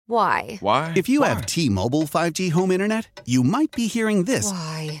Why? Why? If you have T-Mobile 5G home internet, you might be hearing this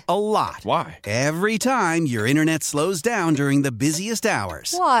Why? a lot. Why? Every time your internet slows down during the busiest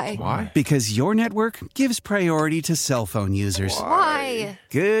hours. Why? Why? Because your network gives priority to cell phone users. Why?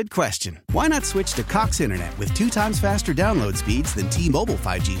 Good question. Why not switch to Cox Internet with 2 times faster download speeds than T-Mobile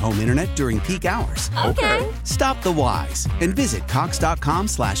 5G home internet during peak hours? Okay. Stop the whys and visit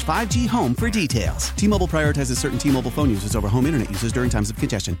cox.com/5G home for details. T-Mobile prioritizes certain T-Mobile phone users over home internet users during times of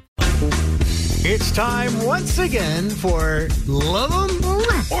congestion. It's time once again for Love 'em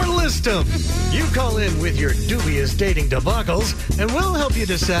or List 'em. You call in with your dubious dating debacles, and we'll help you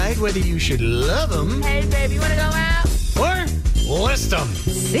decide whether you should love them Hey, baby, you want to go out? or list them.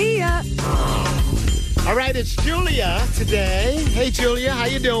 See ya. All right, it's Julia today. Hey, Julia, how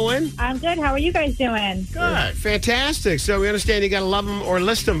you doing? I'm good. How are you guys doing? Good. Fantastic. So we understand you got to love them or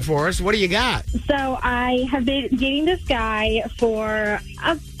list them for us. What do you got? So I have been dating this guy for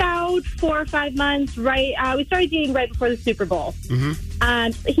about 4 or 5 months. Right, we started dating right before the Super Bowl.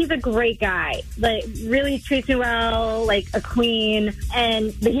 Mm-hmm. He's a great guy. Like, really treats me well, like a queen.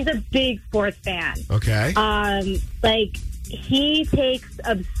 But he's a big sports fan. Okay. He takes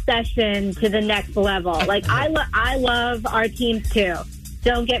obsession to the next level. Like, I love our teams too.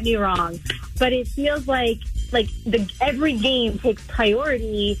 Don't get me wrong, but it feels like every game takes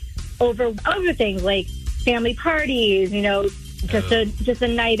priority over things like family parties. You know, just a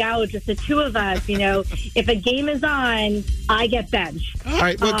night out, just the two of us. You know, if a game is on, I get benched. All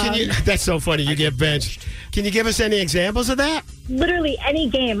right. Well, that's so funny. You get benched. Can you give us any examples of that? Literally any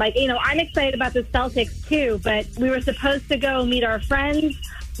game. Like, you know, I'm excited about the Celtics too, but we were supposed to go meet our friends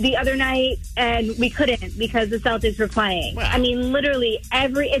the other night and we couldn't because the Celtics were playing. Wow. I mean, literally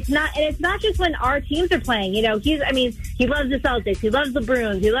it's not just when our teams are playing. You know, he loves the Celtics, he loves the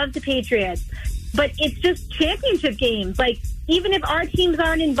Bruins, he loves the Patriots, but it's just championship games. Like, even if our teams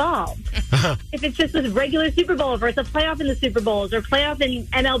aren't involved, if it's just a regular Super Bowl or it's a playoff in the Super Bowls or playoff in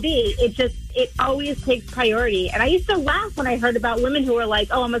MLB, it always takes priority. And I used to laugh when I heard about women who were like,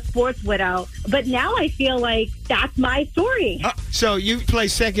 oh, I'm a sports widow. But now I feel like that's my story. So you play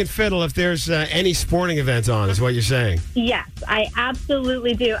second fiddle if there's any sporting events on, is what you're saying? Yes, I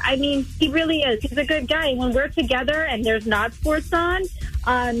absolutely do. I mean, he really is. He's a good guy. When we're together and there's not sports on,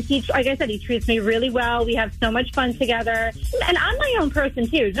 like I said, he treats me really well. We have so much fun together. And I'm my own person,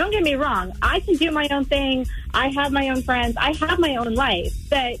 too. Don't get me wrong. I can do my own thing. I have my own friends. I have my own life.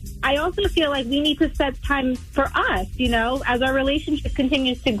 But I also feel like we need to set time for us, you know, as our relationship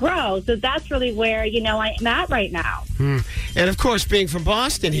continues to grow. So that's really where, you know, I'm at right now. And, of course, being from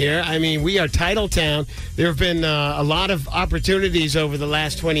Boston here, I mean, we are title town. There have been a lot of opportunities over the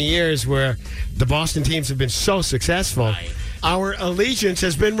last 20 years where the Boston teams have been so successful. Right. Our allegiance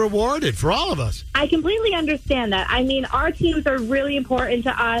has been rewarded for all of us. I completely understand that. I mean, our teams are really important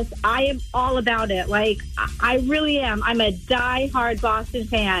to us. I am all about it. Like, I really am. I'm a die-hard Boston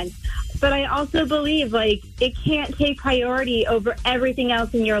fan. But I also believe, like, it can't take priority over everything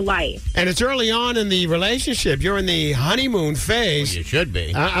else in your life. And it's early on in the relationship. You're in the honeymoon phase. Well, you should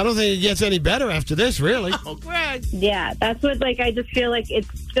be. I don't think it gets any better after this, really. Oh, Greg. Yeah, that's what, like, I just feel like it's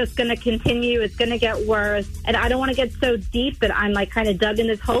just going to continue. It's going to get worse. And I don't want to get so deep that I'm, like, kind of dug in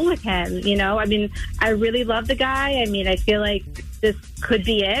this hole with him, you know? I mean, I really love the guy. I mean, I feel like this could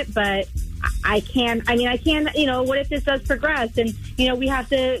be it, but I can't, you know, what if this does progress and, you know, we have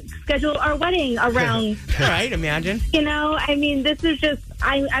to schedule our wedding around. All right, imagine. You know, I mean, this is just,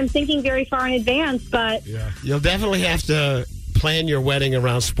 I'm thinking very far in advance, but. Yeah. You'll definitely have to plan your wedding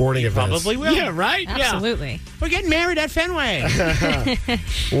around sporting events. Probably will. Yeah, right? Absolutely. Yeah. We're getting married at Fenway.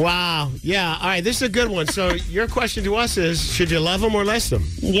 Wow. Yeah. All right. This is a good one. So your question to us is, should you love him or list him?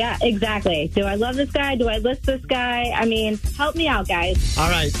 Yeah, exactly. Do I love this guy? Do I list this guy? I mean, help me out, guys.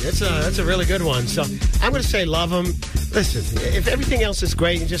 All right. That's a really good one. So I'm going to say love him. Listen, if everything else is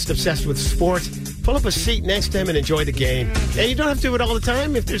great and just obsessed with sports, pull up a seat next to him and enjoy the game. And you don't have to do it all the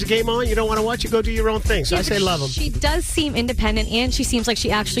time. If there's a game on, you don't want to watch it, go do your own thing. So I say love him. She does seem independent, and she seems like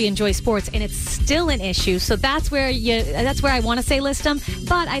she actually enjoys sports, and it's still an issue. So that's where I want to say list them.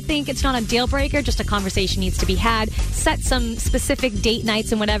 But I think it's not a deal breaker. Just a conversation needs to be had. Set some specific date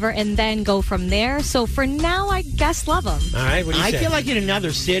nights and whatever, and then go from there. So for now, I guess love them. All right. What do you I say? feel like in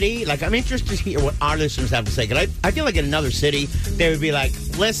another city, like I'm interested to hear what our listeners have to say. Because I feel like in another city, they would be like,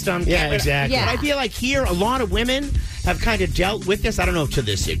 list them. Yeah, exactly. Yeah. But I feel like here, a lot of women have kind of dealt with this. I don't know if to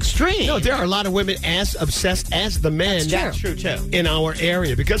this extreme. No, there are a lot of women as obsessed as the men. That's true, too. In our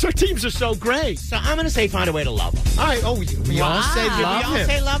area because our teams are so great. So I'm going to say find a way to love them. All right. Oh, we all say Did we love all him.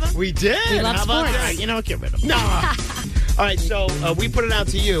 say love them? We did. We love How about sports. that? All right, you know what? Get rid of them. No. All right. So we put it out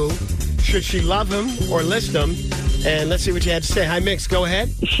to you. Should she love him or list him? And let's see what you had to say. Hi, Mix. Go ahead.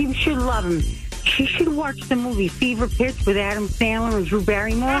 She should love him. She should watch the movie Fever Pitch with Adam Sandler and Drew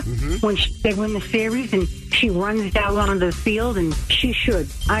Barrymore when they win the series and she runs down onto the field, and she should.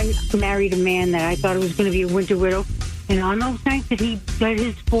 I married a man that I thought was going to be a winter widow, and on those nights that he did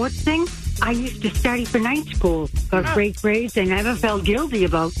his sports thing, I used to study for night school, got great grades. I never felt guilty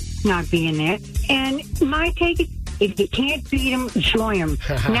about not being there. And my take is, if you can't beat him, join him.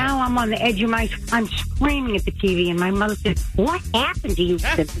 Now I'm on the edge of I'm screaming at the TV, and my mother said, "What happened to you,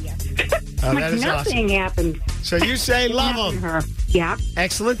 Cynthia?" That is nothing awesome. happened. So you say love him. Her. Yeah.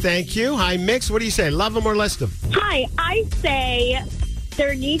 Excellent. Thank you. Hi, Mix. What do you say? Love him or list him? Hi, I say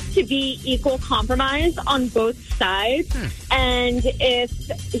there needs to be equal compromise on both sides. And if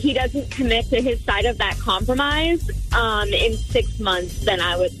he doesn't commit to his side of that compromise in 6 months, then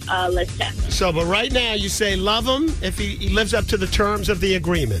I would list him. So, but right now you say love him if he lives up to the terms of the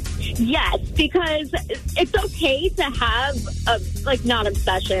agreement. Yes, because it's okay to have, not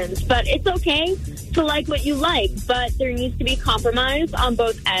obsessions, but it's okay to like what you like. But there needs to be compromise on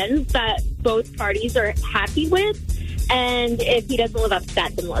both ends that both parties are happy with. And if he doesn't live up to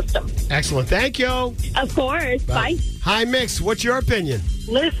that, then list him. Excellent. Thank you. Of course. Bye. Hi, Mix. What's your opinion?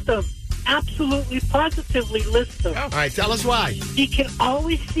 List them. Absolutely, positively list them. All right. Tell us why. He can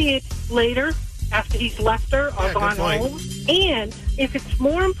always see it later after he's left her or gone home. And if it's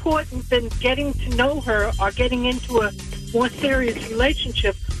more important than getting to know her or getting into a more serious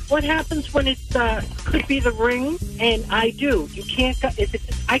relationship, what happens when it could be the ring and I do? You can't go.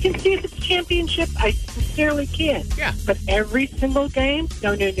 I can see if it's a championship. I sincerely can. Yeah. But every single game?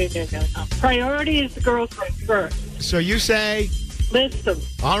 No. Priority is the girlfriend first. So you say... List them.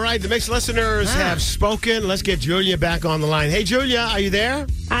 All right, the Mixed listeners have spoken. Let's get Julia back on the line. Hey, Julia, are you there?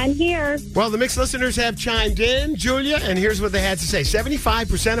 I'm here. Well, the Mixed listeners have chimed in, Julia, and here's what they had to say.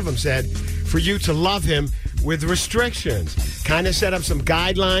 75% of them said for you to love him with restrictions. Kind of set up some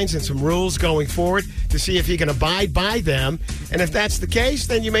guidelines and some rules going forward to see if he can abide by them. And if that's the case,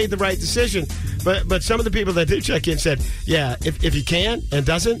 then you made the right decision. But some of the people that did check in said, yeah, if he can't and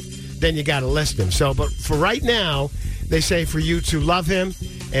doesn't, then you got to list him. So, but for right now, they say for you to love him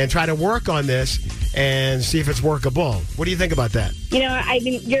and try to work on this and see if it's workable. What do you think about that? I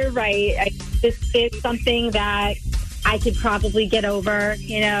mean, you're right. This is something that I could probably get over,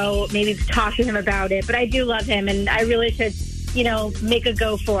 maybe talk to him about it. But I do love him, and I really should, make a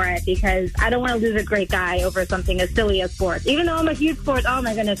go for it because I don't want to lose a great guy over something as silly as sports. Even though I'm a huge sports, oh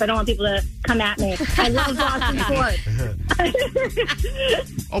my goodness, I don't want people to come at me. I love Boston sports.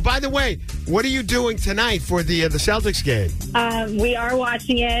 Oh, by the way, what are you doing tonight for the Celtics game? We are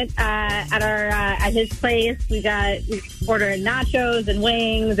watching it at his place. We ordered nachos and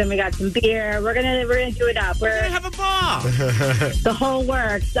wings, and we got some beer. We're gonna do it up. We're gonna have a ball. The whole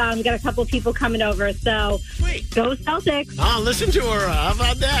works. We got a couple people coming over, so Sweet. Go Celtics. Oh, listen to her. How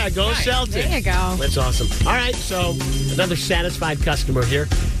about that? Go Celtics. There you go. That's awesome. All right, so another satisfied customer here.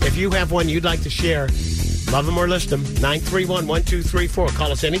 If you have one you'd like to share, love them or list them, 931-1234.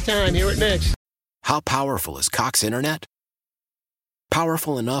 Call us anytime here at Mix. How powerful is Cox Internet?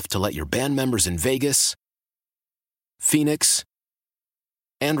 Powerful enough to let your band members in Vegas, Phoenix,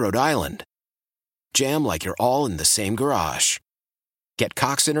 and Rhode Island jam like you're all in the same garage. Get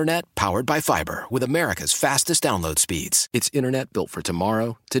Cox Internet powered by fiber with America's fastest download speeds. It's internet built for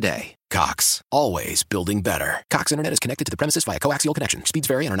tomorrow, today. Cox, always building better. Cox Internet is connected to the premises via coaxial connection. Speeds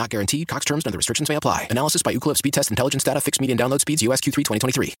vary and are not guaranteed. Cox terms and other restrictions may apply. Analysis by Ookla Speed Test Intelligence Data. Fixed median download speeds. US Q3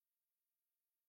 2023.